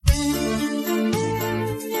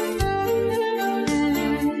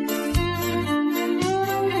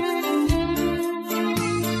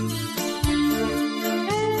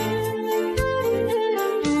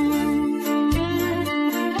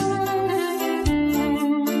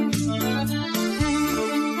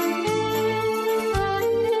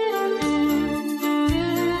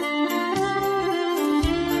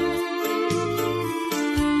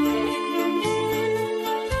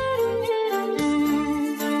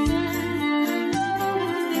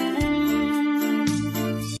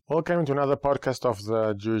Welcome to another podcast of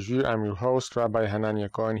the Jewish View. I'm your host, Rabbi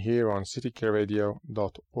Cohen, here on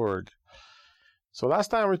citycareradio.org. So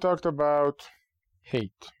last time we talked about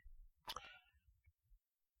hate.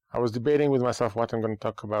 I was debating with myself what I'm going to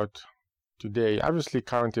talk about today. Obviously,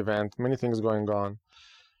 current event, many things going on.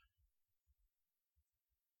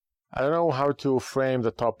 I don't know how to frame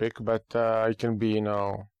the topic, but it can be,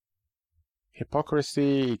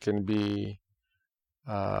 hypocrisy, it can be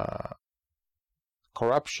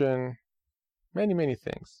corruption, many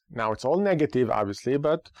things. Now, it's all negative, obviously,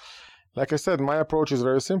 but like I said, my approach is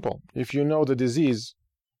very simple. If you know the disease,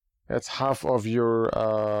 that's half of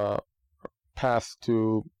your path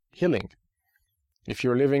to healing. If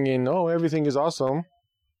you're living in, everything is awesome,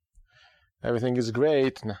 everything is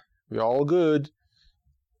great, we're all good,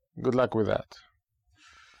 good luck with that.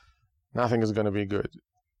 Nothing is going to be good.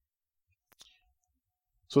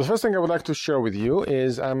 So the first thing I would like to share with you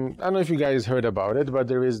is, I don't know if you guys heard about it, but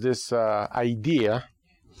there is this idea,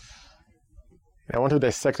 and I want to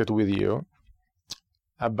dissect it with you,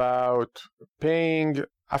 about paying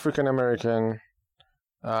African American,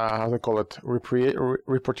 how do they call it,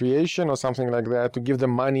 repatriation or something like that, to give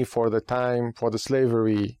them money for the time, for the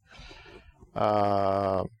slavery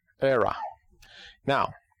era.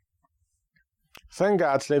 Now, thank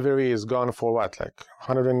God slavery is gone for what, like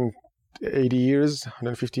 180 years,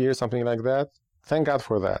 150 years, something like that. Thank God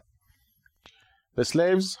for that. The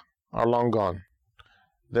slaves are long gone.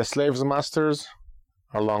 The slaves' masters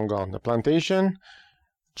are long gone. The plantation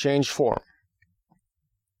changed form.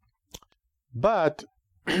 But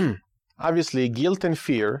obviously, guilt and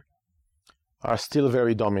fear are still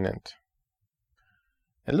very dominant.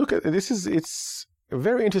 And look at this, it's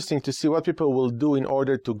very interesting to see what people will do in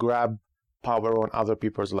order to grab power on other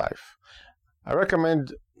people's life. I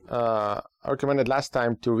recommended last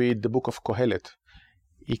time to read the book of Cohen,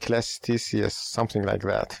 Ecclesiastes, something like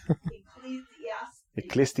that.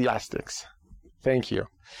 Ecclesiastics. Thank you.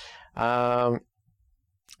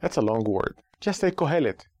 That's a long word. Just say Cohen.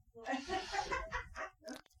 Okay.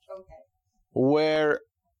 Where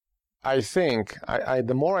I think,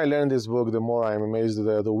 the more I learn this book, the more I'm amazed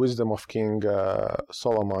at the wisdom of King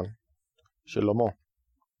Solomon, Shlomo,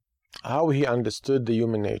 how he understood the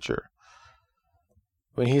human nature.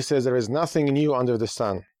 When he says there is nothing new under the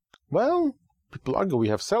sun. Well, people argue, we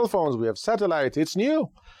have cell phones, we have satellites, it's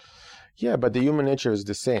new. Yeah, but the human nature is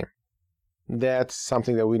the same. That's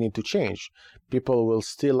something that we need to change. People will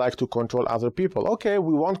still like to control other people. Okay,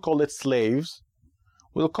 we won't call it slaves.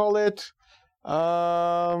 We'll call it,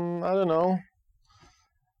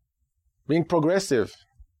 being progressive,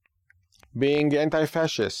 being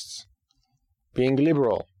anti-fascists, being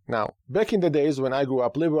liberal. Now, back in the days when I grew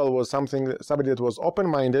up, liberal was somebody that was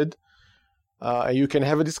open-minded. You can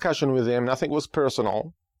have a discussion with him. Nothing was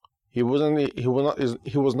personal. He was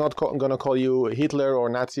not going to call you Hitler or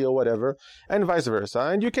Nazi or whatever, and vice versa.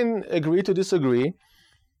 And you can agree to disagree.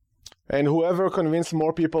 And whoever convinced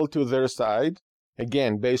more people to their side,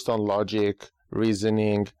 again, based on logic,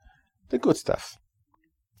 reasoning, the good stuff.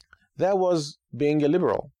 That was being a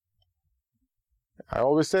liberal. I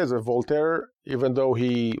always say that Voltaire, even though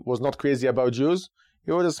he was not crazy about Jews,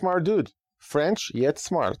 he was a smart dude. French, yet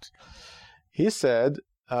smart. He said,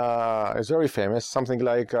 it's very famous, something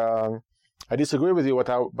like, I disagree with you,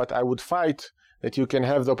 but I would fight that you can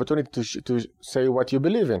have the opportunity to say what you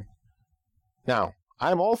believe in. Now,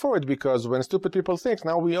 I'm all for it, because when stupid people think,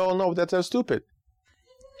 now we all know that they're stupid.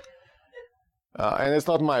 And it's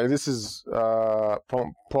not mine, this is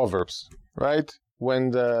Proverbs, right?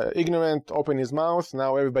 When the ignorant open his mouth,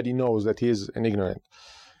 now everybody knows that he is an ignorant.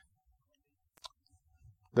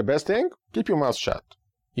 The best thing, keep your mouth shut.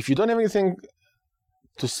 If you don't have anything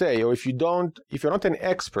to say, or if you're not an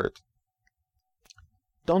expert,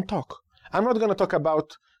 don't talk. I'm not going to talk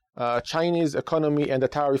about Chinese economy and the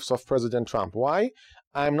tariffs of President Trump. Why?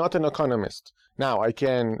 I'm not an economist. Now, I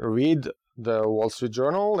can read the Wall Street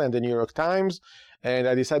Journal and the New York Times, and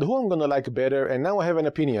I decide who I'm going to like better, and now I have an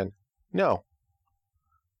opinion. No.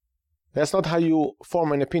 That's not how you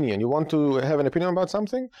form an opinion. You want to have an opinion about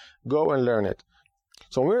something? Go and learn it.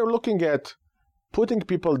 So we're looking at putting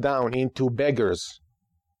people down into beggars.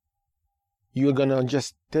 You're going to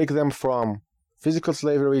just take them from physical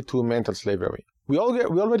slavery to mental slavery. We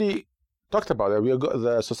already talked about it.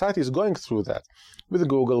 The society is going through that with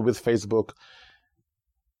Google, with Facebook.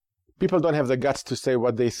 People don't have the guts to say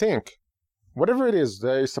what they think. Whatever it is,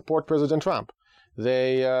 they support President Trump.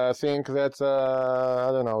 They think that,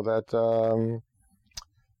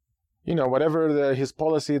 whatever his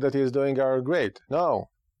policy that he's doing are great. No.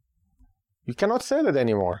 You cannot say that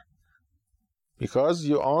anymore. Because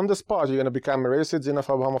you on the spot, you're going to become a racist,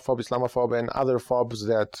 xenophobe, homophobe, Islamophobe, and other phobes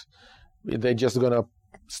that they're just going to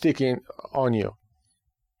stick in on you.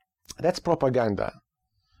 That's propaganda.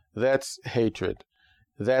 That's hatred.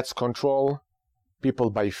 That's control people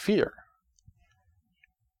by fear.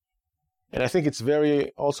 And I think it's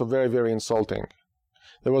also very, very insulting.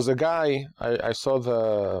 There was a guy, I saw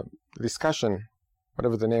the discussion,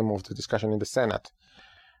 whatever the name of the discussion in the Senate.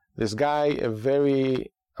 This guy,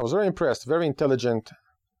 I was very impressed, very intelligent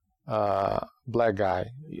black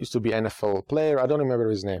guy. He used to be an NFL player, I don't remember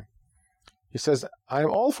his name. He says, I'm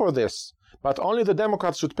all for this, but only the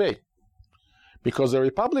Democrats should pay. Because the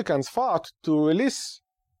Republicans fought to release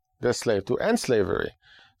the slave, to end slavery.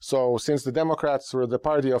 So since the Democrats were the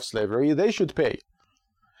party of slavery, they should pay.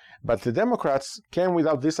 But the Democrats came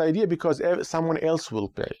without this idea because someone else will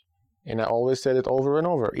pay. And I always said it over and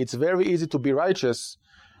over. It's very easy to be righteous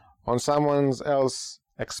on someone else's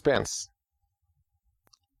expense.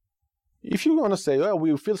 If you want to say, well,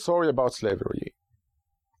 we feel sorry about slavery,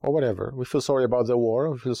 or whatever, we feel sorry about the war,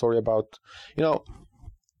 we feel sorry about,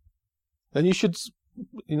 then you should,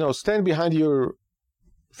 stand behind your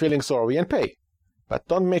feeling sorry and pay. But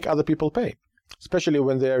don't make other people pay, especially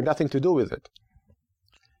when they have nothing to do with it.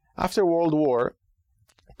 After World War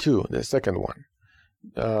II, the second one,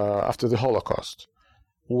 after the Holocaust,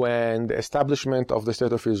 when the establishment of the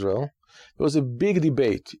State of Israel, there was a big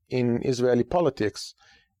debate in Israeli politics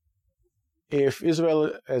if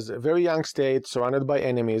Israel, as a very young state surrounded by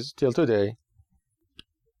enemies till today,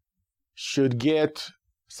 should get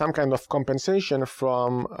some kind of compensation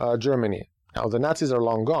from Germany. Now, the Nazis are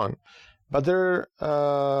long gone, but their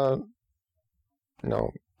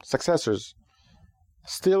successors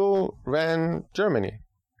still ran Germany.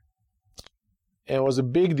 And it was a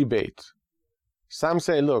big debate. Some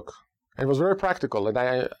say, look, it was very practical,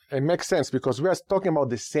 and it makes sense because we are talking about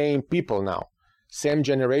the same people now, same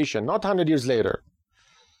generation, not 100 years later.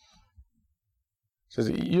 Says,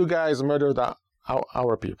 you guys murdered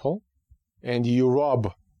our people, and you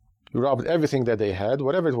robbed everything that they had,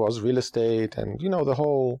 whatever it was, real estate, and the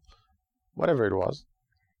whole, whatever it was.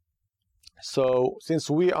 So since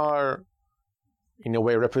we are, in a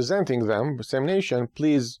way, representing them, the same nation,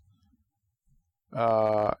 please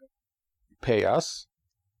pay us.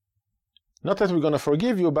 Not that we're going to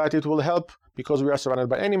forgive you, but it will help because we are surrounded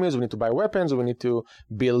by enemies. We need to buy weapons. We need to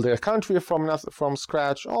build a country from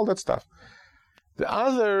scratch, all that stuff. The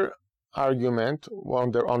other argument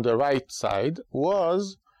on the right side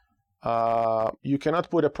was you cannot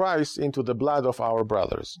put a price into the blood of our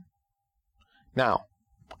brothers. Now,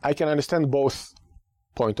 I can understand both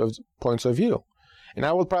points of view, and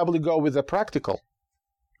I will probably go with the practical,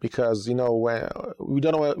 because when we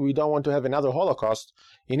don't want to have another Holocaust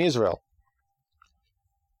in Israel.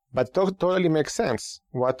 But totally makes sense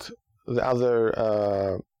what the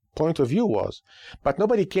other point of view was. But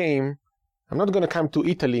nobody came. I'm not going to come to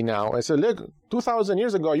Italy now and say, look, 2,000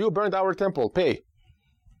 years ago you burned our temple, pay.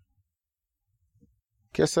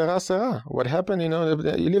 Que sera, sera. What happened? You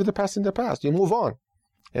leave the past in the past. You move on.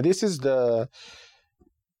 And this is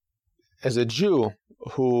as a Jew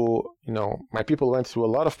who, my people went through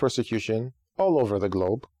a lot of persecution all over the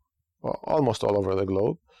globe, or almost all over the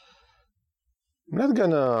globe.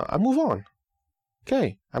 I move on.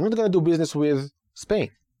 Okay, I'm not gonna do business with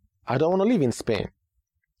Spain. I don't want to live in Spain.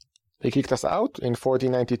 They kicked us out in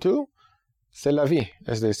 1492. C'est la vie,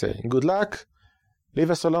 as they say. Good luck.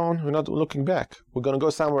 Leave us alone. We're not looking back. We're gonna go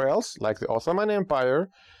somewhere else, like the Ottoman Empire,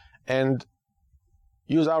 and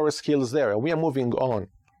use our skills there. And we are moving on.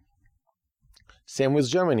 Same with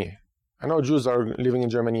Germany. I know Jews are living in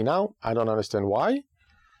Germany now. I don't understand why.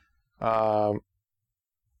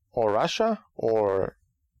 Or Russia, or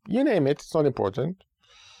you name it. It's not important.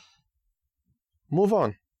 Move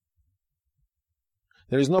on.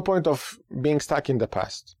 There is no point of being stuck in the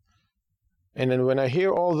past. And then when I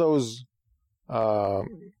hear all those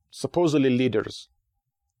supposedly leaders,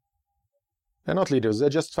 they're not leaders. They're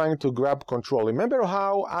just trying to grab control. Remember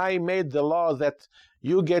how I made the law that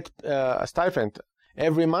you get a stipend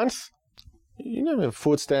every month?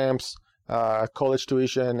 Food stamps, college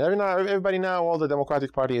tuition. Everybody now, all the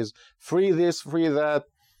Democratic Party is free this, free that.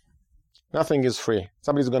 Nothing is free.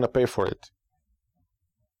 Somebody's going to pay for it.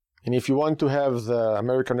 And if you want to have the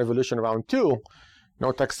American Revolution round 2,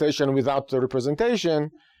 no taxation without the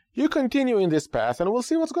representation, you continue in this path and we'll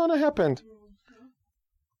see what's going to happen.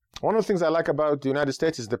 One of the things I like about the United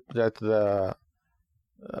States is that the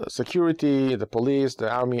security, the police,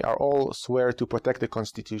 the army are all swear to protect the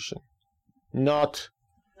Constitution. Not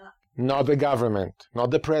the government,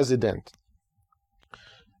 not the president.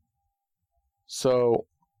 So,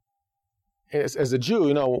 as a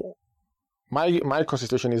Jew, my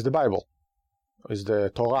constitution is the Bible, is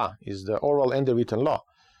the Torah, is the oral and the written law.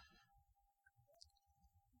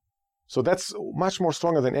 So that's much more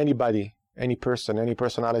stronger than anybody, any person, any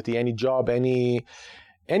personality, any job,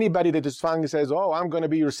 anybody that is finally says, oh, I'm going to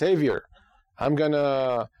be your savior. I'm going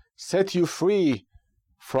to set you free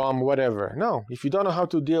from whatever. No, if you don't know how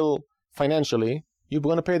to deal financially, you're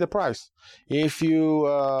going to pay the price. If you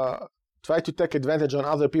try to take advantage on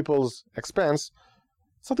other people's expense,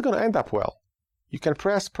 it's not going to end up well. You can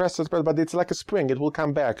press, but it's like a spring. It will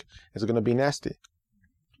come back. It's going to be nasty.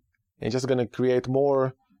 It's just going to create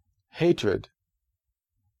more hatred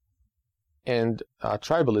and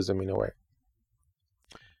tribalism in a way.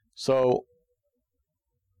 So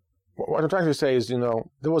what I'm trying to say is,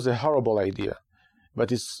 there was a horrible idea, but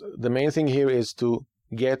the main thing here is to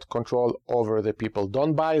get control over the people.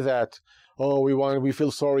 Don't buy that. Oh, we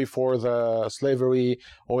feel sorry for the slavery,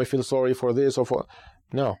 or we feel sorry for this or for.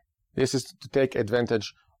 No, this is to take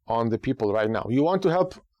advantage on the people right now. You want to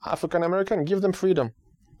help African American? Give them freedom,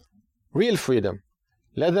 real freedom.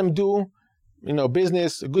 Let them do,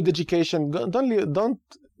 business, good education. Don't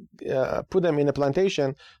put them in a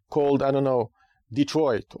plantation called, I don't know,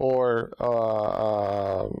 Detroit or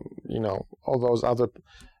all those other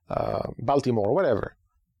Baltimore, whatever.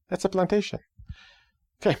 That's a plantation.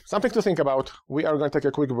 Okay, something to think about. We are going to take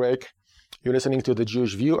a quick break. You're listening to The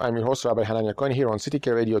Jewish View. I'm your host, Rabbi Hanania Cohen, here on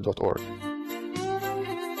citykradio.org.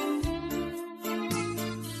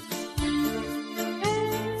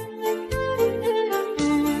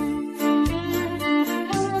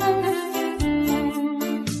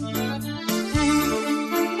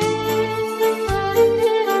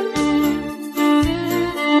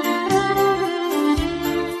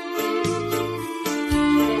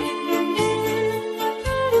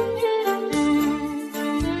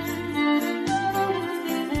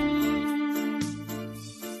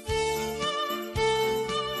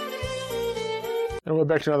 And we're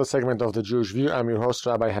back to another segment of The Jewish View. I'm your host,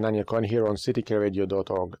 Rabbi Hanania Cohen, here on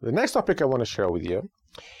citykradio.org. The next topic I want to share with you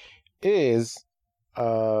is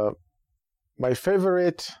my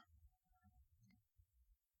favorite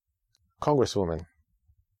congresswoman.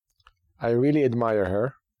 I really admire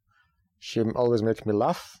her. She always makes me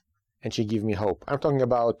laugh, and she gives me hope. I'm talking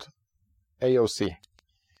about AOC,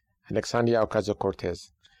 Alexandria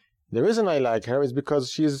Ocasio-Cortez. The reason I like her is because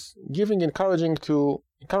she's giving encouragement to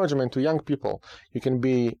young people. You can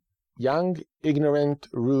be young, ignorant,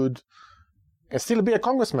 rude, and still be a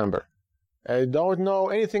Congress member. I don't know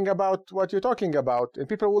anything about what you're talking about, and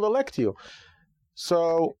people will elect you.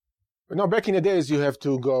 So, back in the days, you have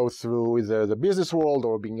to go through either the business world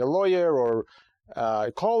or being a lawyer or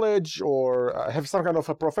college or have some kind of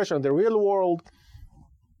a profession in the real world.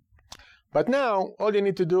 But now, all you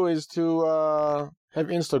need to do is to have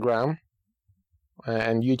Instagram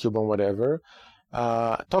and YouTube and whatever,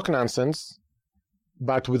 talk nonsense,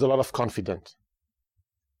 but with a lot of confidence.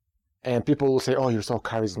 And people will say, oh, you're so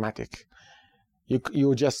charismatic.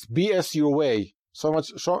 You just BS your way.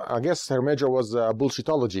 I guess her major was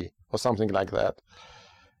bullshitology or something like that.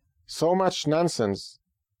 So much nonsense.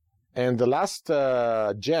 And the last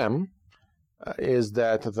gem is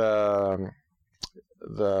that the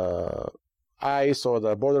ICE or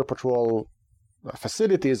the Border Patrol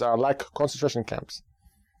facilities are like concentration camps.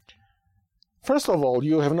 First of all,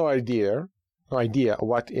 you have no idea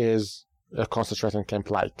what is a concentration camp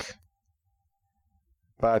like.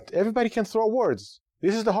 But everybody can throw words.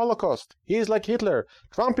 This is the Holocaust. He is like Hitler.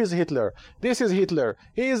 Trump is Hitler. This is Hitler.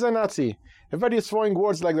 He is a Nazi. Everybody is throwing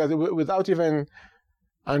words like that without even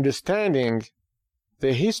understanding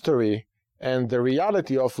the history and the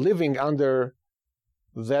reality of living under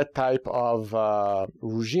that type of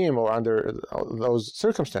regime or under those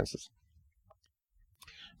circumstances.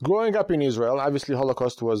 Growing up in Israel, obviously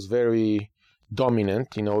Holocaust was very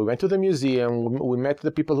dominant. We went to the museum, we met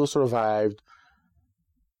the people who survived.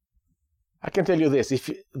 I can tell you this, if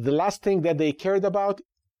the last thing that they cared about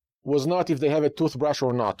was not if they have a toothbrush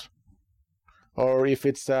or not, or if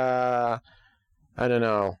it's, 10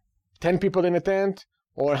 people in a tent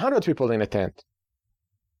or 100 people in a tent.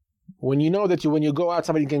 When you know that when you go out,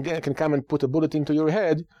 somebody can come and put a bullet into your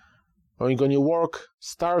head, or when you work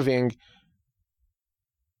starving,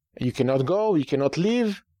 you cannot go, you cannot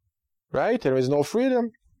leave, right? There is no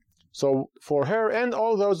freedom. So for her and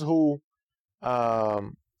all those who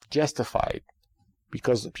justified,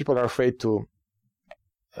 because people are afraid to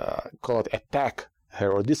attack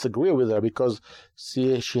her or disagree with her because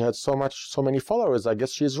she had so many followers. I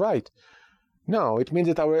guess she's right. No, it means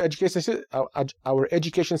that our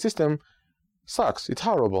education system sucks. It's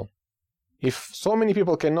horrible. If so many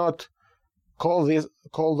people cannot call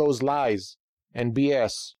those lies and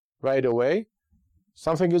BS right away,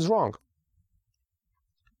 something is wrong.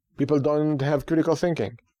 People don't have critical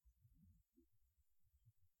thinking.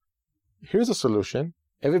 Here's a solution.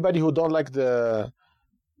 Everybody who don't like the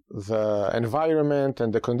environment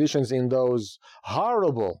and the conditions in those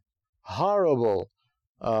horrible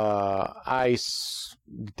ICE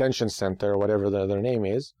detention center, or whatever their name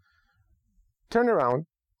is, turn around,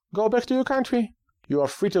 go back to your country. You are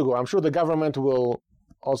free to go. I'm sure the government will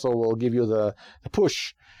give you the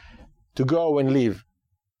push to go and leave.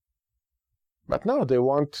 But no, they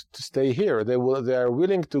want to stay here. They are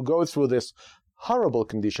willing to go through this horrible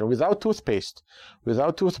condition without toothpaste,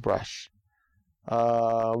 without toothbrush,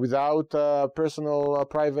 without personal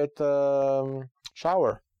private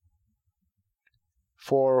shower,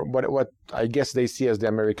 for what I guess they see as the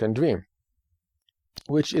American dream,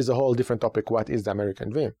 which is a whole different topic. What is the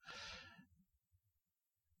American dream?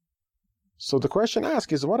 So the question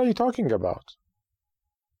asked is, what are you talking about?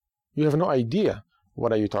 You have no idea.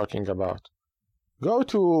 What are you talking about? Go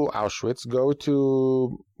to Auschwitz, go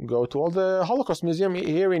to all the Holocaust museum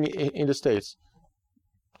here in the States.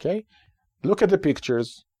 Okay? Look at the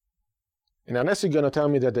pictures. And unless you're going to tell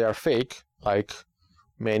me that they are fake, like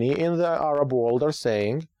many in the Arab world are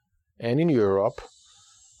saying, and in Europe,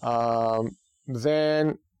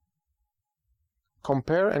 then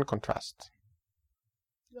compare and contrast.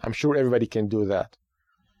 I'm sure everybody can do that.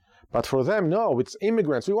 But for them, no, it's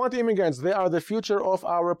immigrants. We want immigrants. They are the future of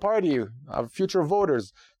our party, our future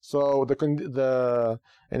voters. So the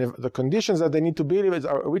conditions that they need to be with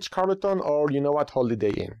are Ritz-Carlton or, you know what,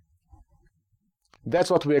 Holiday Inn. That's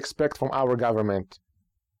what we expect from our government.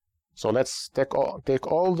 So let's take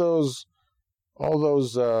all those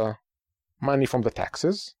money from the tax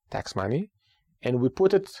money, and we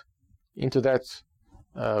put it into that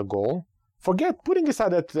goal. Forget putting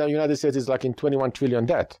aside that the United States is like in 21 trillion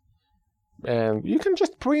debt. And you can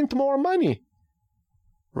just print more money,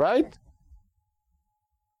 right?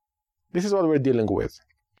 This is what we're dealing with.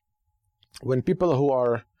 When people who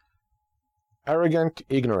are arrogant,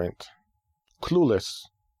 ignorant, clueless,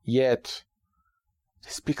 yet they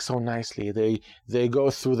speak so nicely, they go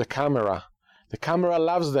through the camera. The camera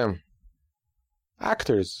loves them.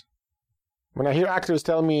 Actors. When I hear actors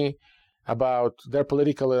tell me about their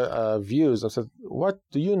political views, I said, what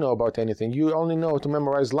do you know about anything? You only know to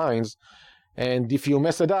memorize lines. And if you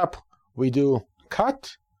mess it up, we do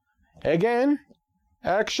cut, again,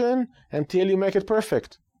 action, until you make it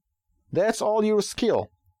perfect. That's all your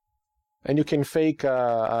skill. And you can fake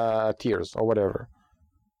tears or whatever.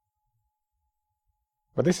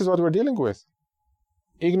 But this is what we're dealing with.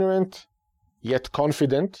 Ignorant, yet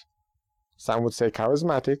confident. Some would say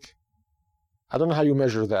charismatic. I don't know how you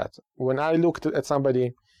measure that. When I look at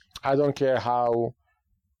somebody, I don't care how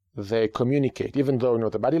they communicate, even though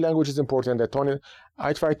the body language is important, the tone.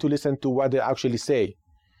 I try to listen to what they actually say.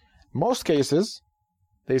 Most cases,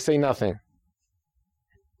 they say nothing.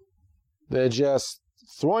 They're just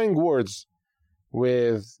throwing words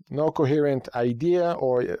with no coherent idea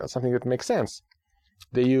or something that makes sense.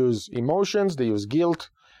 They use emotions, they use guilt,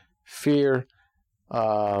 fear,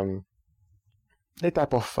 that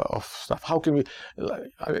type of stuff. How can we...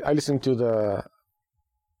 I listen to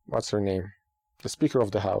what's her name? The Speaker of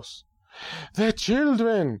the House. The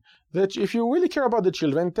children! If you really care about the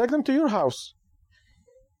children, take them to your house.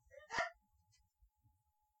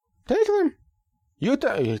 Take them.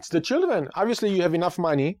 It's the children. Obviously, you have enough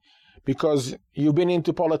money because you've been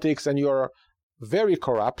into politics and you're very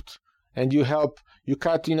corrupt, and you cut,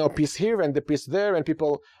 piece here and the piece there, and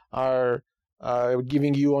people are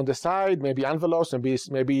giving you on the side, maybe envelopes,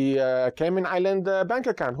 maybe Cayman Island bank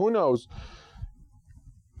account. Who knows?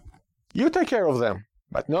 You take care of them.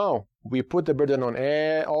 But no, we put the burden on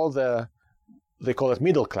all they call it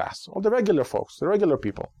middle class, all the regular folks, the regular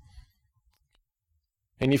people.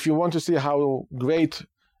 And if you want to see how great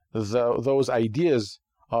those ideas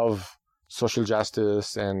of social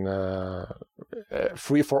justice and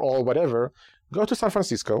free for all, whatever, go to San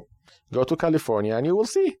Francisco, go to California, and you will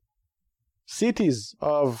see cities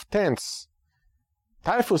of tents.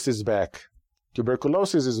 Typhus is back.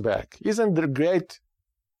 Tuberculosis is back. Isn't that great?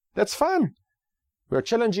 That's fun. We're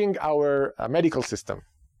challenging our medical system.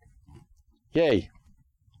 Yay.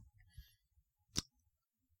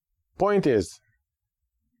 Point is,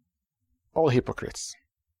 all hypocrites.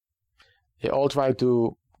 They all try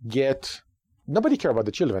to nobody care about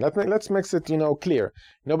the children. Let's make it, clear.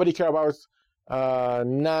 Nobody care about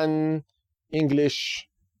non-English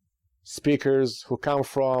speakers who come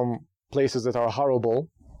from places that are horrible,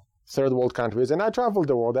 third world countries. And I traveled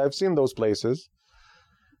the world. I've seen those places.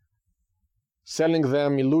 selling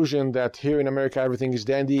them illusion that here in America everything is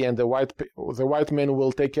dandy and the white men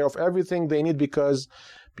will take care of everything they need because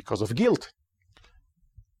of guilt,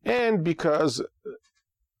 and because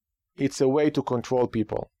it's a way to control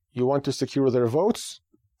people. You want to secure their votes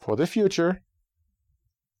for the future.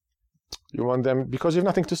 You want them because you have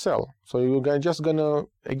nothing to sell. So you're just gonna,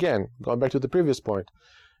 again, going back to the previous point,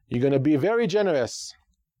 you're gonna be very generous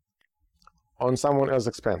on someone else's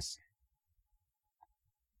expense.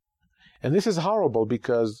 And this is horrible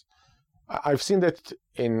because I've seen that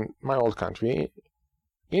in my old country,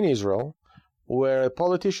 in Israel, where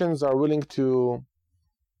politicians are willing to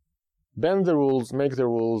bend the rules, make the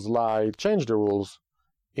rules, lie, change the rules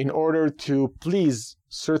in order to please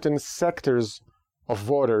certain sectors of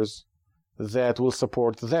voters that will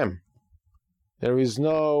support them. There is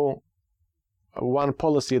no one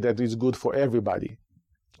policy that is good for everybody.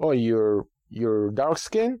 Oh, you're dark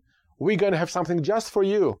skin? We're going to have something just for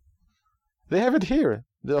you. They have it here.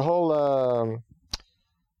 The whole,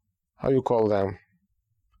 how you call them?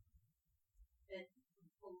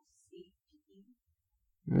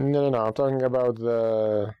 No. I'm talking about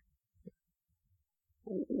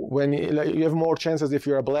when you have more chances if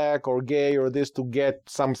you're black or gay or this to get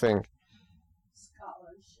something.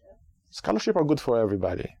 Scholarship are good for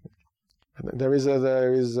everybody. There is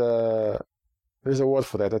a word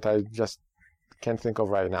for that I just can't think of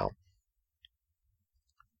right now.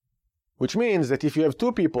 Which means that if you have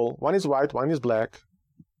two people, one is white, one is black,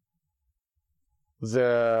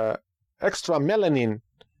 the extra melanin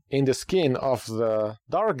in the skin of the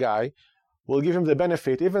dark guy will give him the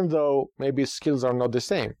benefit, even though maybe his skills are not the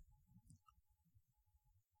same.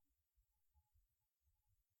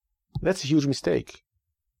 That's a huge mistake.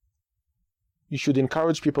 You should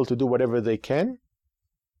encourage people to do whatever they can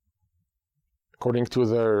according to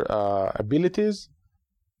their abilities,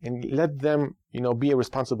 and let them, be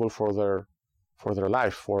responsible for their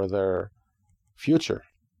life, for their future.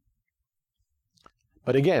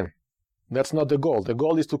 But again, that's not the goal. The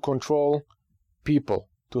goal is to control people,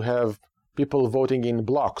 to have people voting in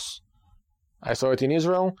blocks. I saw it in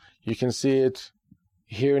Israel. You can see it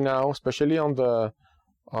here now, especially on the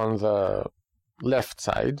left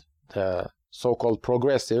side, the so-called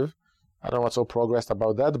progressive. I don't know what's so progressed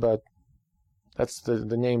about that, but that's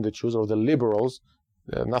the name they choose, or the liberals.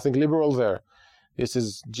 Nothing liberal there. This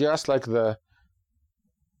is just like the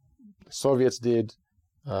Soviets did,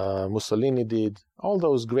 Mussolini did, all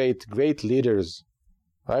those great leaders,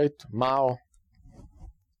 right? Mao.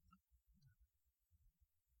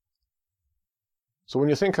 So when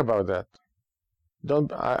you think about that,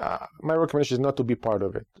 my recommendation is not to be part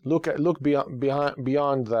of it. Look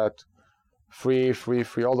beyond that. Free,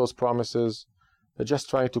 all those promises. They're just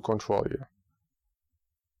trying to control you.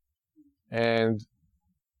 And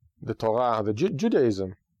the Torah, the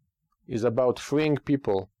Judaism, is about freeing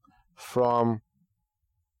people from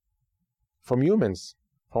humans,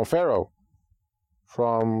 from Pharaoh,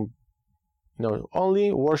 from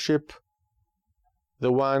only worship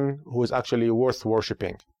the one who is actually worth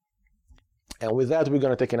worshiping. And with that, we're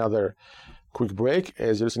going to take another quick break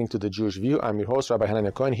as you're listening to The Jewish View. I'm your host, Rabbi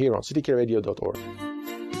Hanania Cohen, here on ctkradio.org.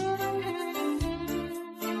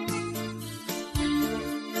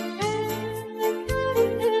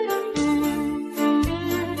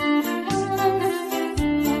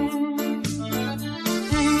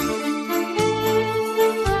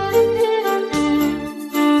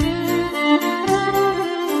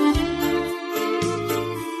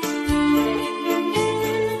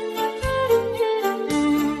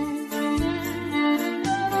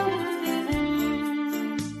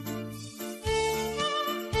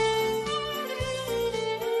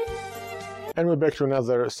 And we're back to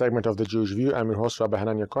another segment of The Jewish View. I'm your host, Rabbi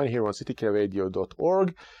Hanania Cohen, here on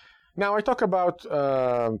ctkradio.org. Now, I talk about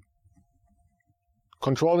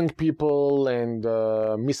controlling people and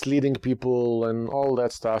misleading people and all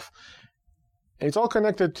that stuff. And it's all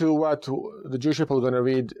connected to what the Jewish people are going to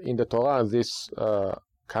read in the Torah this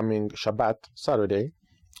coming Shabbat, Saturday,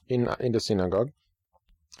 in the synagogue.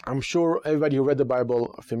 I'm sure everybody who read the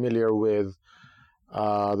Bible are familiar with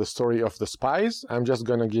the story of the spies. I'm just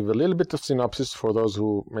going to give a little bit of synopsis for those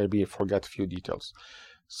who maybe forget a few details.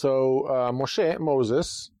 So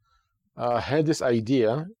Moses, had this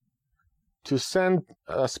idea to send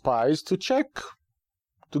spies to check,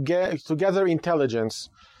 to gather intelligence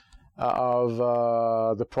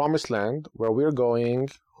of the promised land, where we're going,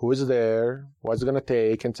 who is there, what's it going to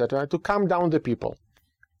take, etc., to calm down the people.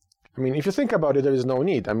 I mean, if you think about it, there is no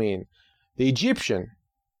need. I mean, the Egyptian,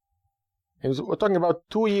 and we're talking about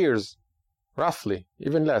 2 years, roughly,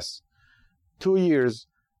 even less, 2 years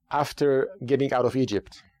after getting out of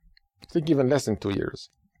Egypt. I think even less than 2 years.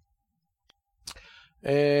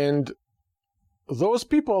 And those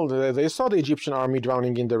people, they saw the Egyptian army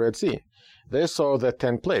drowning in the Red Sea. They saw the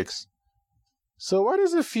 10 plagues. So what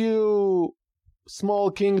is a few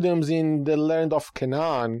small kingdoms in the land of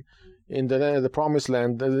Canaan, in the promised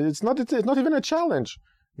land? It's not even a challenge.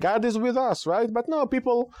 God is with us, right? But no,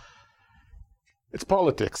 people, it's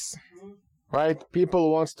politics, right?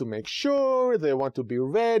 People want to make sure, they want to be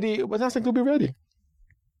ready, but nothing to be ready.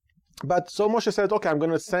 But so Moshe said, okay, I'm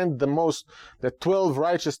going to send the 12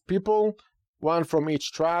 righteous people, one from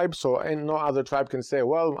each tribe, and no other tribe can say,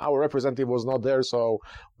 well, our representative was not there, so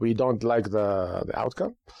we don't like the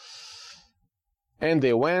outcome. And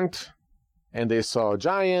they went, and they saw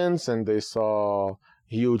giants, and they saw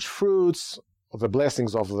huge fruits, the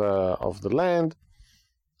blessings of the land.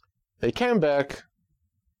 They came back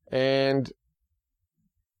and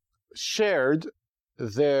shared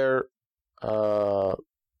their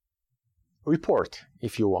report,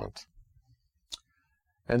 if you want.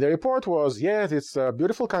 And the report was, yes, it's a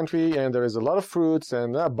beautiful country and there is a lot of fruits,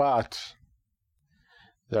 but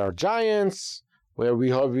there are giants where we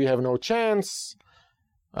have no chance.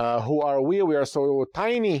 Who are we? We are so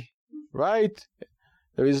tiny, right?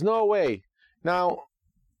 There is no way. Now,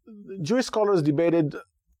 Jewish scholars debated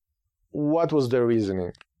what was their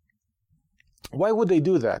reasoning. Why would they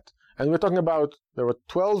do that? And we're talking about, there were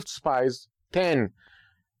 12 spies, 10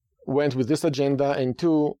 went with this agenda, and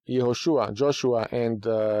 2, Joshua and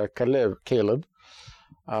Caleb,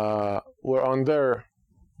 were on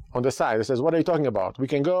the side. It says, what are you talking about? We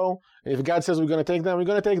can go, and if God says we're going to take them, we're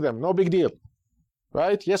going to take them. No big deal.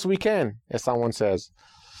 Right? Yes, we can, as someone says.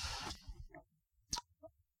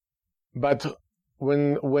 But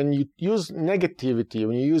when you use negativity,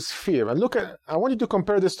 when you use fear, and I want you to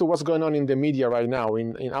compare this to what's going on in the media right now,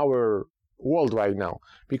 in our world right now,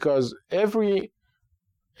 because every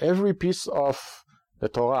piece of the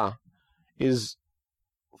Torah is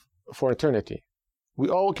for eternity. We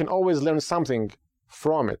all can always learn something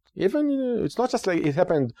from it. Even it's not just like it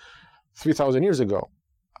happened 3,000 years ago.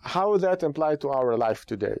 How would that apply to our life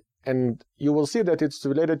today? And you will see that it's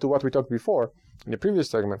related to what we talked before in the previous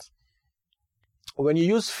segments. When you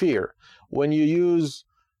use fear, when you use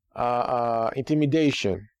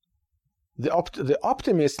intimidation, the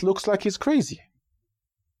optimist looks like he's crazy.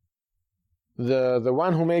 The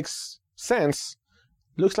one who makes sense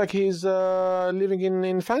looks like he's living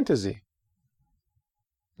in fantasy.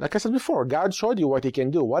 Like I said before, God showed you what he can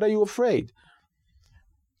do. What are you afraid?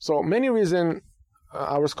 So many reasons,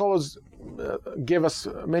 our scholars gave us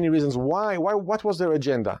many reasons why, what was their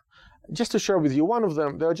agenda. Just to share with you, one of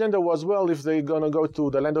them, the agenda was, well, if they're going to go to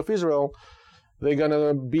the land of Israel, they're going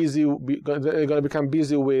to become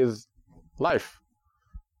busy with life.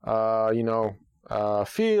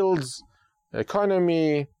 Fields,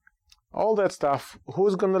 economy, all that stuff.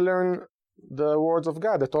 Who's going to learn the words of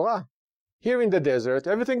God, the Torah? Here in the desert,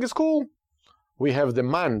 everything is cool. We have the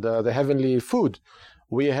man, the heavenly food.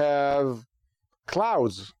 We have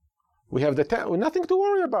clouds. We have nothing to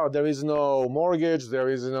worry about. There is no mortgage. There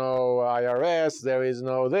is no IRS. There is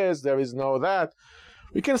no this. There is no that.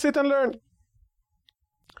 We can sit and learn.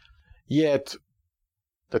 Yet,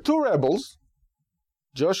 the 2 rebels,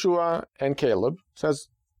 Joshua and Caleb, says,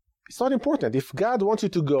 it's not important. If God wants you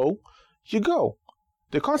to go, you go.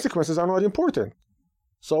 The consequences are not important.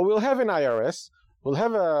 So we'll have an IRS. We'll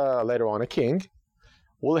have later on a king.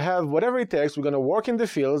 We'll have whatever it takes. We're going to work in the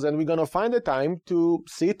fields, and we're going to find the time to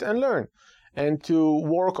sit and learn and to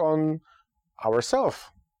work on ourselves,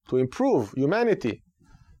 to improve humanity.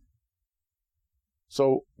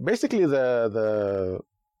 So basically the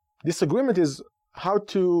disagreement is how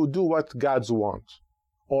to do what God's want,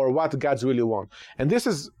 or what God's really want. And this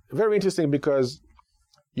is very interesting because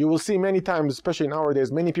you will see many times, especially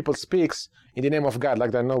nowadays, many people speaks in the name of God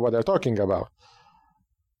like they know what they're talking about.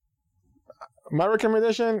 My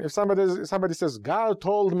recommendation, if somebody says, God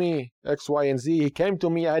told me X, Y, and Z, he came to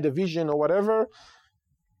me, I had a vision or whatever,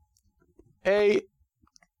 A,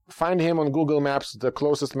 find him on Google Maps, the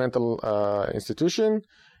closest mental institution,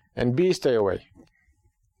 and B, stay away.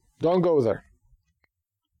 Don't go there.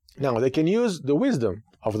 Now, they can use the wisdom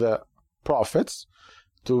of the prophets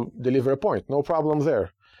to deliver a point. No problem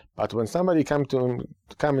there. But when somebody come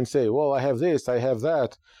and say, well, I have this, I have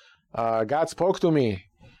that, God spoke to me,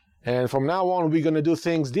 and from now on we're going to do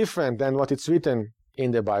things different than what it's written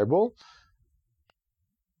in the Bible,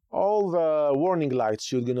 all the warning lights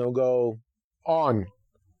should go on,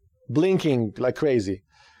 blinking like crazy.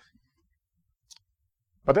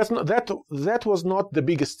 But that was not the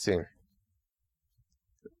biggest sin.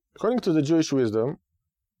 According to the Jewish wisdom,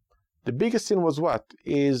 the biggest sin was what?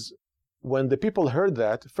 Is when the people heard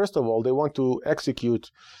that, first of all, they want to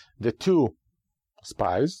execute the 2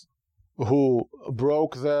 spies who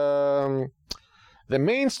broke the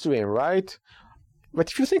mainstream, right? But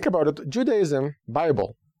if you think about it, Judaism,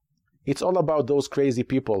 Bible, it's all about those crazy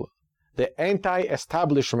people, the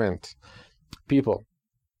anti-establishment people,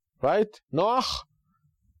 right? Noah,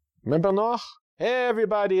 remember Noah?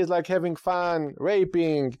 Everybody is like having fun,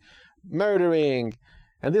 raping, murdering,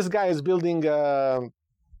 and this guy is building an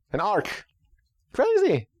ark.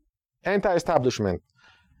 Crazy. Anti-establishment.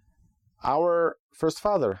 Our first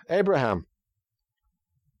father, Abraham,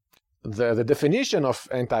 the definition of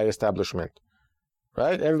anti-establishment,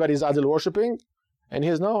 right? Everybody's idol worshipping, and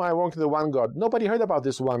he's, no, I want the one God. Nobody heard about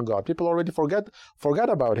this one God. People already forgot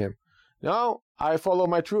about him. No, I follow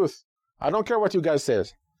my truth. I don't care what you guys say.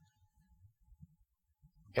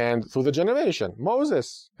 And through the generation,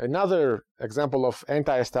 Moses, another example of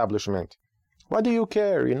anti-establishment. What do you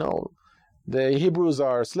care? You know, the Hebrews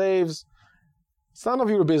are slaves. It's none of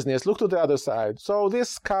your business. Look to the other side. So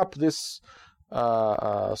this cop, this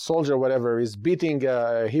soldier, whatever, is beating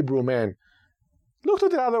a Hebrew man. Look to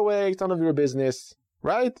the other way. It's none of your business,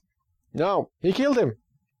 right? No, he killed him.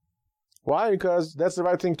 Why? Because that's the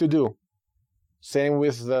right thing to do. Same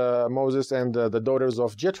with Moses and the daughters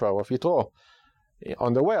of Jethro, of Yitro,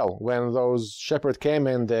 on the well. When those shepherds came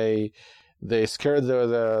and they scared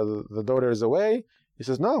the daughters away, he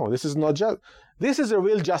says, no, this is not just. This is a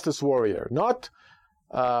real justice warrior, not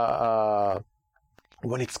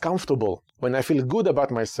when it's comfortable, when I feel good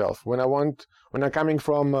about myself, when I'm coming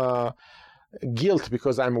from guilt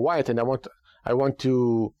because I'm white and I want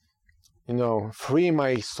to, you know, free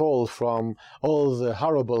my soul from all the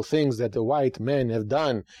horrible things that the white men have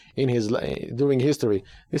done during history.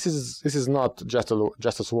 This is not just a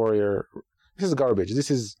justice warrior. This is garbage. This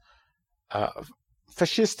is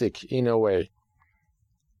fascistic in a way.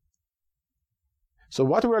 So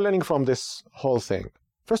what we're learning from this whole thing,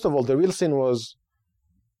 first of all, the real sin was,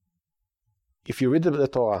 if you read the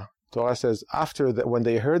Torah says after that, when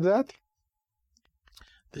they heard that,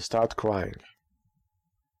 they start crying.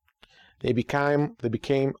 They became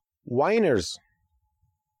whiners.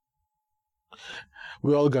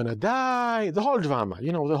 We're all gonna die. The whole drama,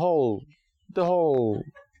 you know, the whole.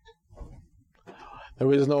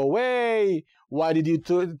 There is no way. Why did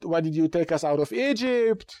you take us out of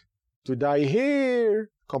Egypt to die here?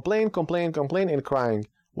 Complain, and crying,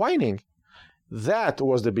 whining. That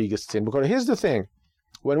was the biggest sin. Because here's the thing: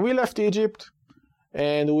 when we left Egypt,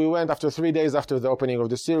 and we went after 3 days after the opening of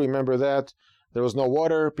the sea, remember that there was no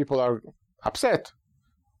water. People are upset.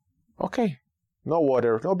 Okay, no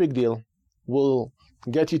water, no big deal. We'll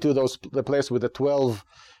get you to the place with the 12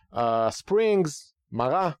 springs,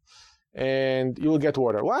 Mara, and you will get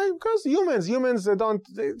water. Why? Because humans don't.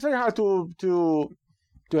 It's very hard to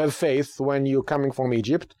have faith when you're coming from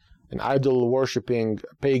Egypt, an idol-worshipping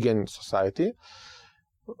pagan society.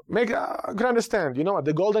 I can understand. You know what?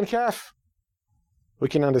 The golden calf, we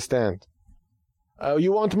can understand.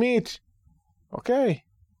 You want meat? Okay.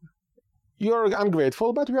 You're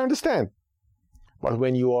ungrateful, but we understand. But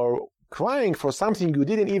when you are crying for something you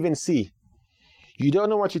didn't even see, you don't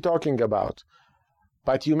know what you're talking about,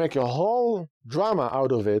 but you make a whole drama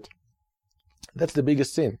out of it, that's the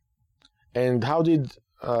biggest sin. And how did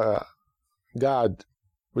God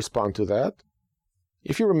respond to that?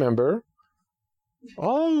 If you remember,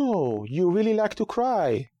 oh, you really like to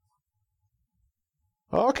cry.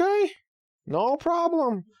 Okay, no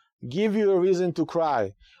problem. Give you a reason to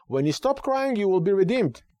cry. When you stop crying, you will be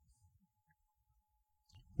redeemed.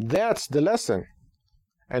 That's the lesson.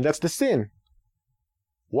 And that's the sin.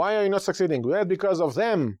 Why are you not succeeding? Well, because of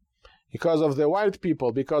them. Because of the white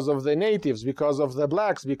people. Because of the natives. Because of the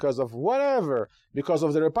blacks. Because of whatever. Because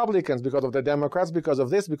of the Republicans. Because of the Democrats. Because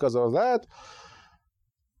of this. Because of that.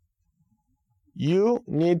 You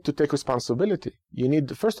need to take responsibility. You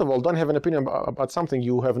need, first of all, don't have an opinion about something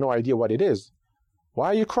you have no idea what it is. Why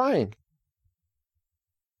are you crying?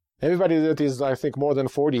 Everybody that is, I think, more than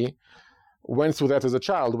 40 went through that as a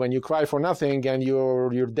child. When you cry for nothing and your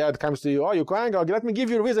dad comes to you, oh, you're crying? Oh, let me give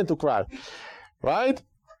you a reason to cry. Right?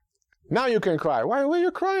 Now you can cry. Why are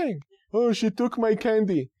you crying? Oh, she took my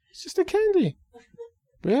candy. It's just a candy.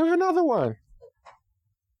 We have another one.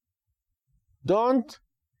 Don't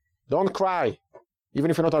cry. Even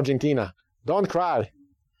if you're not Argentina. Don't cry.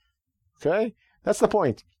 Okay? That's the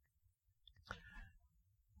point.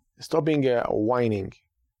 Stop being whining.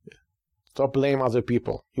 Stop blaming other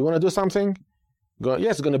people. You want to do something?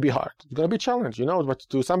 Yes, it's going to be hard. It's going to be a challenge, you know. But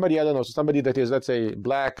to somebody, I don't know, somebody that is, let's say,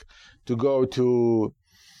 black, to go to,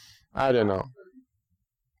 I don't know,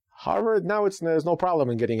 Harvard. Now there's no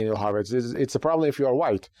problem in getting into Harvard. It's a problem if you are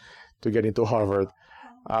white to get into Harvard.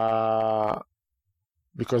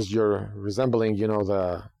 because you're resembling,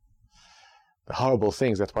 the horrible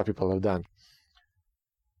things that white people have done.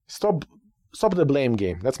 Stop the blame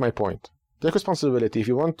game. That's my point. Take responsibility. If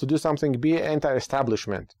you want to do something, be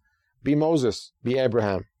anti-establishment. Be Moses. Be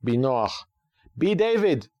Abraham. Be Noah. Be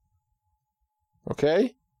David.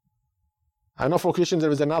 Okay? I know for Christians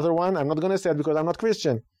there is another one. I'm not going to say it because I'm not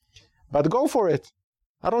Christian. But go for it.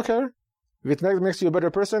 I don't care. If it makes you a better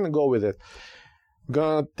person, go with it. I'm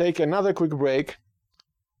going to take another quick break.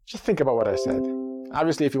 Just think about what I said.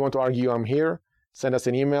 Obviously, if you want to argue, I'm here. Send us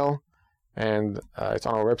an email. And it's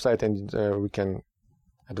on our website, and we can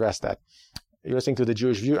address that. You're listening to The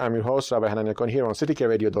Jewish View. I'm your host, Rabbi Hanania Cohen, here on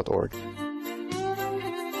citykradio.org.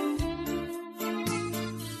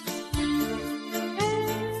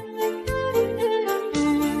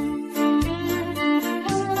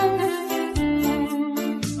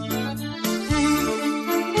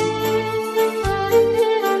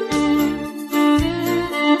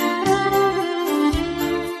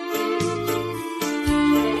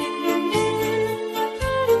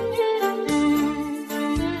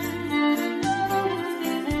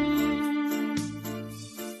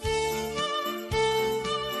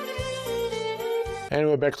 And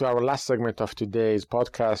we're back to our last segment of today's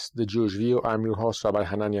podcast, The Jewish View. I'm your host, Rabbi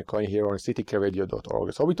Hanania Cohen, here on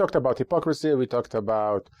citykradio.org. So we talked about hypocrisy, we talked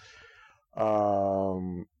about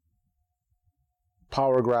power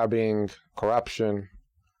grabbing, corruption.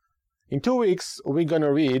 In 2 weeks, we're going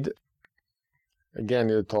to read, again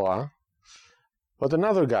in the Torah, but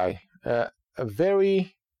another guy, a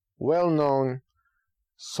very well-known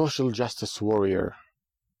social justice warrior,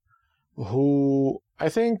 who I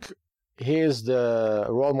think he is the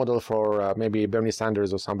role model for maybe Bernie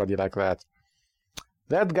Sanders or somebody like that.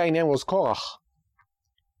 That guy name was Korach.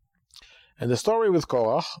 And the story with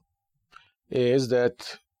Korach is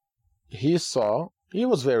that he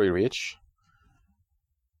was very rich,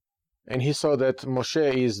 and he saw that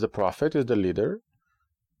Moshe is the prophet, is the leader.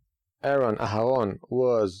 Aharon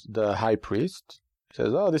was the high priest. He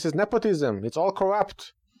says, oh, this is nepotism. It's all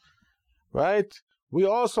corrupt. Right? We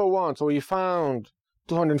also want, so he found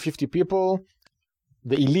 250 people,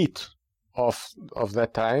 the elite of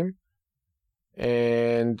that time,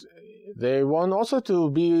 and they want also to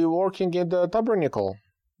be working in the tabernacle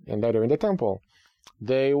and later in the temple.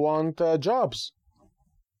 They want jobs.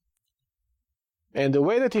 And the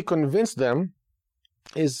way that he convinced them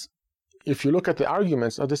is, if you look at the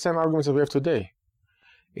arguments, are the same arguments that we have today.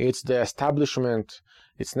 It's the establishment,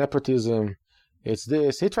 it's nepotism, it's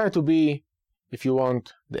this. He tried to be, if you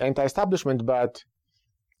want, the anti-establishment, but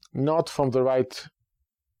not from the right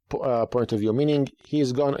point of view, meaning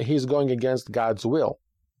he's going against God's will.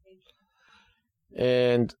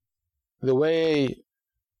 And the way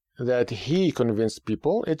that he convinced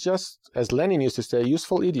people, it's just, as Lenin used to say,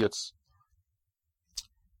 useful idiots.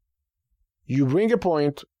 You bring a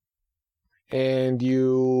point and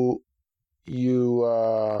you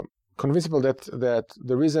convince people that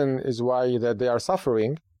the reason is why that they are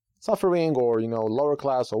suffering or lower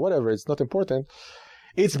class or whatever, it's not important.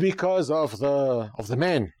 It's because of the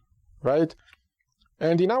man, right?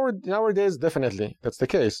 And in our days, definitely that's the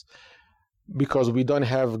case, because we don't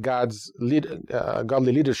have God's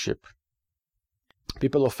godly leadership.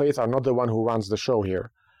 People of faith are not the one who runs the show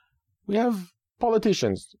here. We have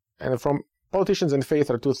politicians, and from politicians and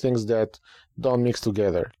faith are two things that don't mix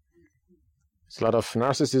together. It's a lot of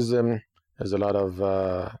narcissism. There's a lot of,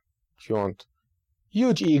 if you want,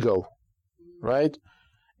 huge ego, right?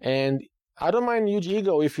 And I don't mind huge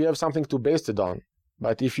ego if you have something to base it on.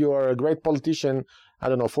 But if you are a great politician,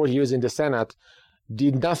 40 years in the Senate,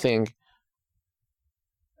 did nothing,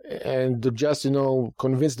 and just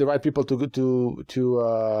convince the right people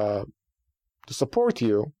to support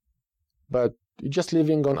you, but you're just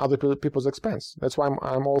living on other people's expense. That's why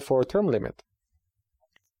I'm all for a term limit.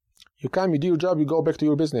 You come, you do your job, you go back to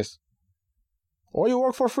your business. Or you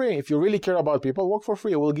work for free. If you really care about people, work for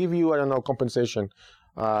free. We'll give you, compensation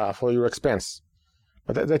for your expense.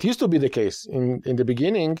 But that used to be the case. In the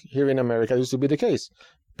beginning, here in America, it used to be the case.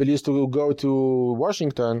 People used to go to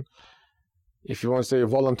Washington, if you want to say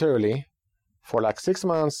voluntarily, for like 6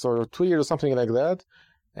 months or 2 years or something like that.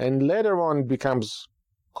 And later on, it becomes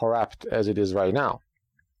corrupt as it is right now.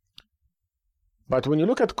 But when you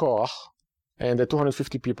look at Korach and the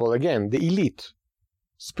 250 people, again, the elite,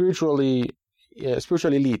 spiritual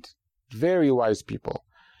elite, very wise people.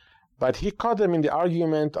 But he caught them in the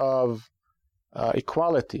argument of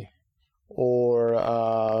equality, or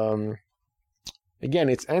again,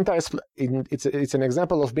 it's an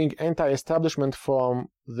example of being anti-establishment from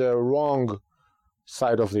the wrong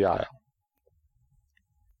side of the aisle.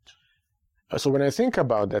 So when I think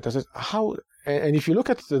about that, I said, how and if you look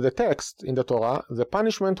at the text in the Torah, the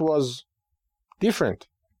punishment was different.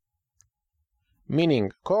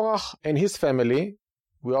 Meaning, Korach and his family,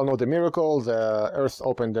 we all know the miracle, the earth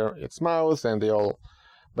opened its mouth, and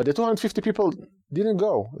but the 250 people didn't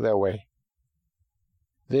go their way.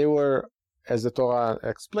 They were, as the Torah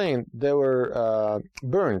explained, they were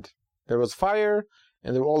burned. There was fire,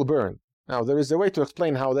 and they were all burned. Now, there is a way to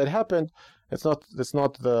explain how that happened. It's not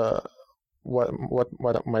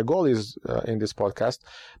what my goal is in this podcast,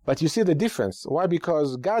 but you see the difference. Why?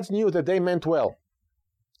 Because God knew that they meant well.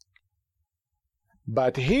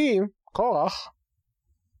 But he, Korach,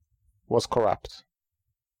 was corrupt.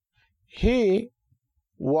 He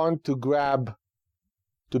wanted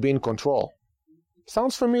to be in control.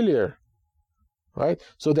 Sounds familiar, right?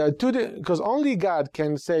 So there are two, because only God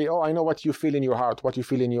can say, oh, I know what you feel in your heart, what you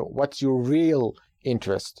feel in what's your real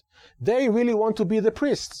interest. They really want to be the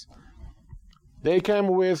priests. They came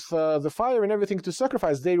with the fire and everything to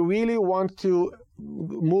sacrifice. They really want to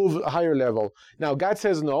move a higher level. Now, God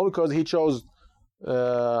says no, because he chose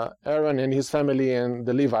Aaron and his family and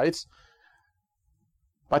the Levites.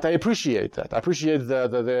 But I appreciate that. I appreciate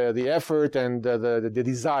the effort and the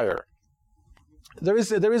desire. There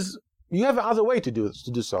is you have another way to do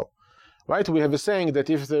so, right? We have a saying that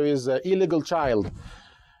if there is an illegal child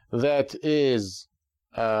that is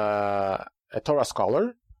a Torah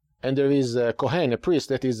scholar, and there is a Cohen, a priest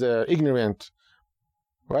that is ignorant,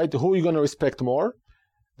 right? Who are you going to respect more?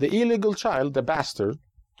 The illegal child, the bastard,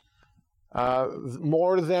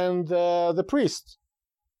 more than the priest.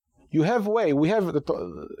 You have a way. We have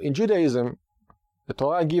in Judaism, the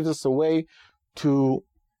Torah gives us a way to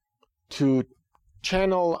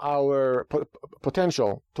channel our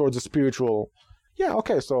potential towards the spiritual. Yeah,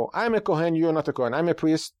 okay. So I'm a Cohen, you're not a Cohen. I'm a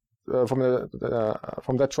priest from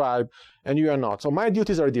that tribe, and you are not. So my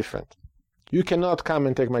duties are different. You cannot come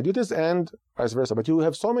and take my duties, and vice versa. But you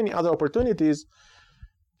have so many other opportunities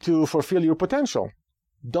to fulfill your potential.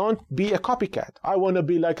 Don't be a copycat. I want to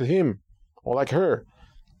be like him or like her.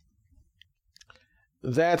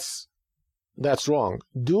 That's wrong.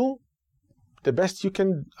 Do the best you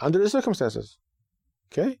can under the circumstances.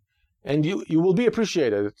 Okay? And you will be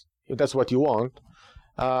appreciated if that's what you want.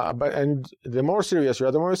 And the more serious you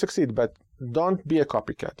are, the more you succeed. But don't be a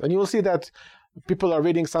copycat. And you will see that people are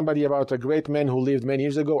reading somebody about a great man who lived many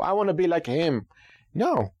years ago. I want to be like him.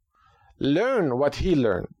 No. Learn what he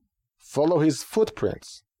learned. Follow his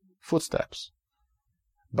footsteps.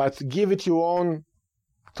 But give it your own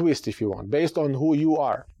twist if you want, based on who you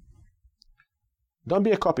are. Don't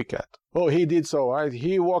be a copycat. Oh, he did so, right?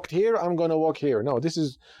 He walked here, I'm going to walk here. No, this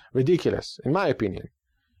is ridiculous, in my opinion.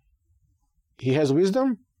 He has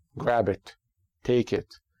wisdom, grab it, take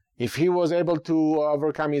it. If he was able to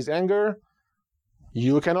overcome his anger,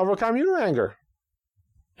 you can overcome your anger.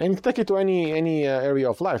 And take it to any area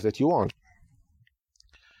of life that you want.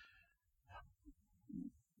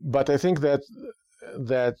 But I think that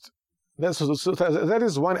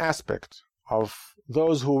is one aspect of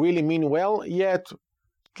those who really mean well, yet,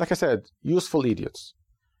 like I said, useful idiots.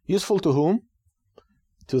 Useful to whom?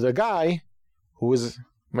 To the guy who is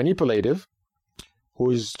manipulative, who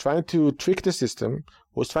is trying to trick the system,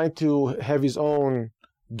 who is trying to have his own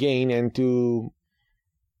gain and to,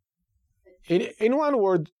 in one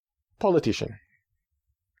word, politician.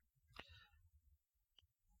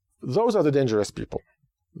 Those are the dangerous people.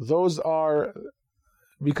 Those are,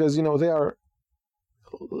 because, there's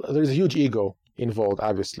a huge ego involved,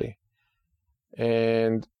 obviously.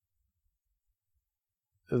 And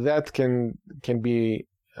that can be,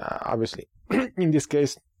 obviously, in this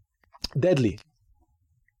case, deadly.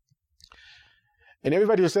 And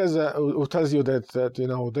everybody who says, who tells you that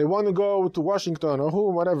they want to go to Washington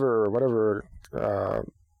or whatever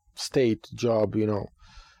state job,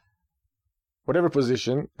 whatever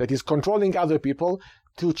position that is controlling other people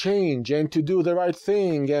to change and to do the right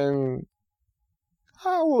thing, and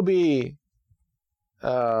I will be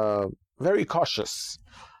very cautious.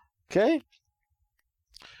 Okay?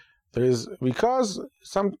 Because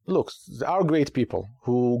there are great people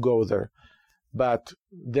who go there, but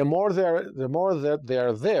the more that they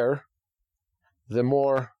are there, the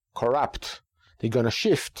more corrupt they're gonna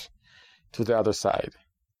shift to the other side.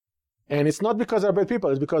 And it's not because they're bad people,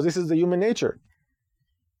 it's because this is the human nature.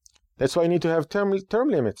 That's why you need to have term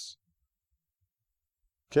limits.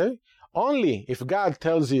 Okay? Only if God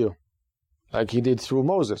tells you, like he did through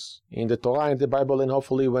Moses, in the Torah, in the Bible, and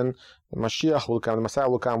hopefully when the Mashiach will come, the Messiah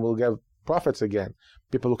will come, we'll get prophets again,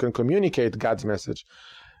 people who can communicate God's message.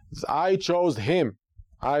 I chose him.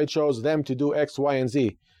 I chose them to do X, Y, and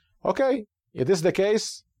Z. Okay, if this is the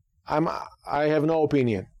case, I have no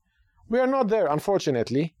opinion. We are not there,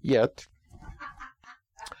 unfortunately, yet.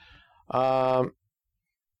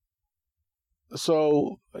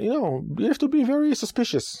 So, you have to be very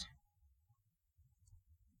suspicious.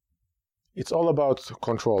 It's all about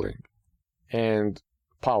controlling and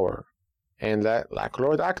power. And that, like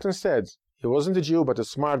Lord Acton said, he wasn't a Jew, but a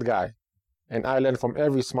smart guy. And I learn from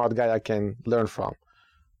every smart guy I can learn from.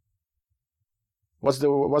 What's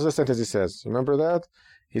the sentence he says? Remember that?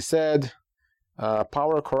 He said,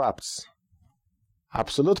 power corrupts.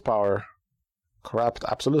 Absolute power corrupt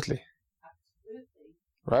absolutely.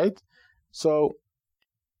 Right? So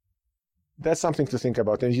that's something to think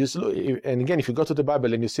about. And again, if you go to the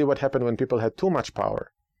Bible and you see what happened when people had too much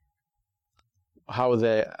power, what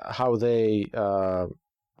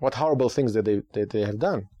horrible things that they have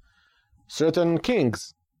done. Certain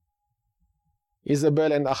kings,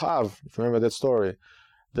 Isabel and Achav, if you remember that story,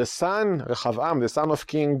 the son Rechavam, the son of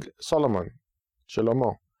King Solomon,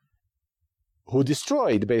 Shlomo, who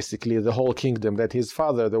destroyed basically the whole kingdom that his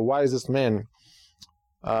father, the wisest man,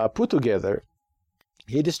 put together.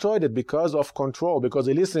 He destroyed it because of control, because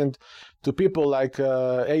he listened to people like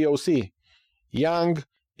AOC, young,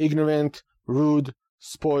 ignorant, rude,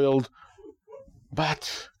 spoiled,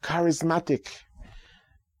 but charismatic.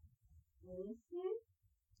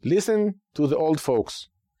 Listen to the old folks,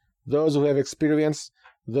 those who have experience,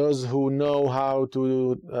 those who know how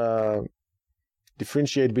to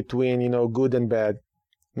differentiate between, good and bad.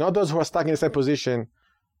 Not those who are stuck in the same position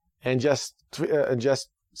and just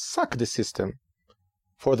suck the system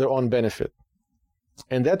for their own benefit.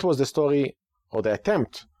 And that was the story or the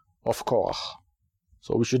attempt of Korach.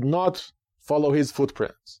 So we should not follow his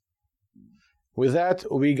footprints. With that,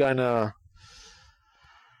 we're gonna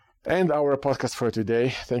end our podcast for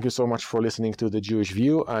today. Thank you so much for listening to The Jewish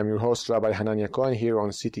View. I'm your host, Rabbi Hanania Cohen, here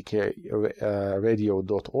on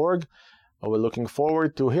ctkradio.org. We're looking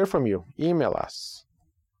forward to hear from you. Email us.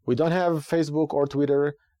 We don't have Facebook or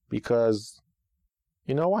Twitter because,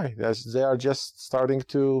 you know why? They are just starting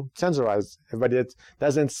to censorize everybody that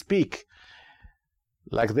doesn't speak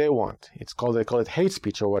like they want. They call it hate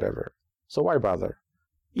speech or whatever. So why bother?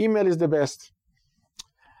 Email is the best.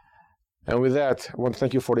 And with that, I want to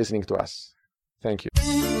thank you for listening to us. Thank you.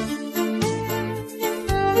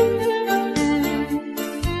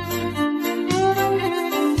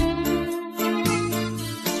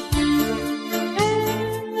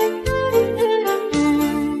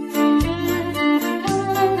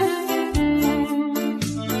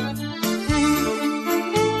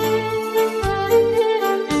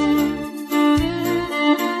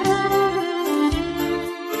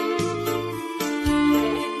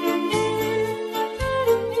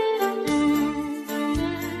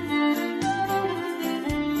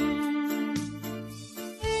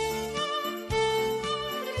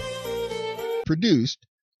 Produced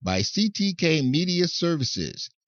by CTK Media Services.